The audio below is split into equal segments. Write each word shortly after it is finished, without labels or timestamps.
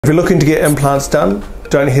If you're looking to get implants done,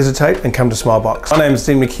 don't hesitate and come to SmileBox. My name is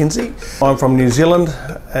Dean McKenzie. I'm from New Zealand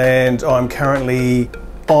and I'm currently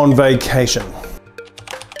on vacation.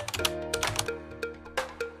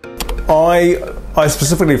 I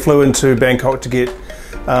specifically flew into Bangkok to get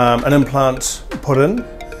an implant put in.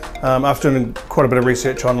 After doing quite a bit of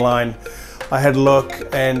research online, I had a look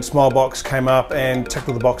and SmileBox came up and ticked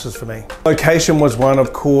all the boxes for me. Location was one,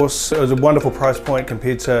 of course. It was a wonderful price point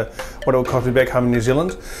compared to what it would cost me back home in New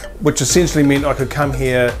Zealand, which essentially meant I could come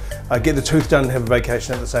here, get the tooth done and have a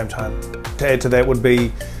vacation at the same time. To add to that would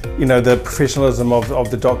be, the professionalism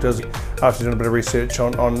of the doctors after doing a bit of research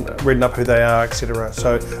on reading up who they are, etc.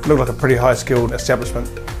 So it looked like a pretty high-skilled establishment.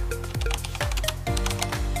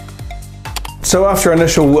 So after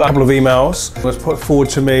initial couple of emails, it was put forward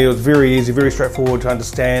to me. It was very easy, very straightforward to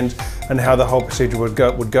understand and how the whole procedure would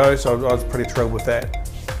go. So I was pretty thrilled with that.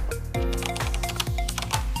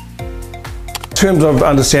 In terms of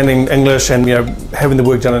understanding English and having the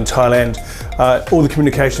work done in Thailand, all the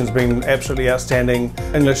communication's been absolutely outstanding.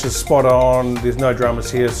 English is spot on. There's no dramas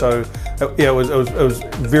here. So yeah, it was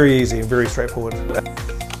very easy and very straightforward.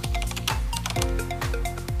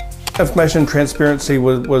 Information transparency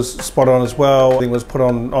was spot on as well. Everything was put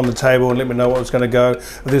on the table and let me know what was going to go.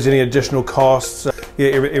 If there's any additional costs, yeah,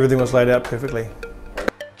 everything was laid out perfectly.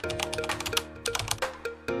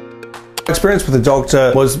 My experience with the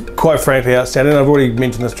doctor was quite frankly outstanding. I've already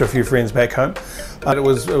mentioned this to a few friends back home. It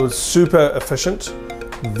was super efficient,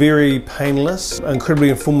 very painless, incredibly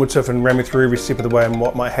informative, and ran me through every step of the way and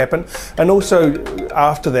what might happen. And also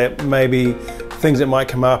after that, maybe things that might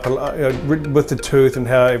come up with the tooth and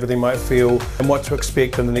how everything might feel and what to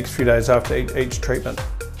expect in the next few days after each treatment.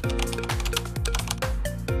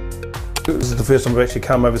 This is the first time I've actually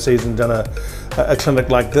come overseas and done a clinic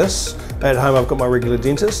like this. At home I've got my regular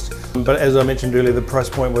dentist, but as I mentioned earlier, the price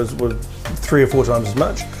point was 3 or 4 times as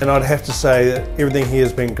much. And I'd have to say that everything here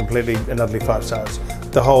has been completely and utterly 5 stars.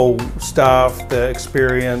 The whole staff, the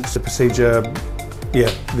experience, the procedure,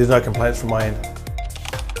 yeah, there's no complaints from my end.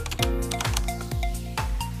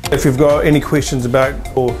 If you've got any questions about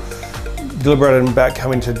or deliberating about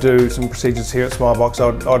coming to do some procedures here at SmileBox,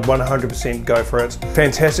 I'd 100% go for it.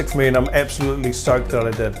 Fantastic for me and I'm absolutely stoked that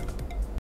I did.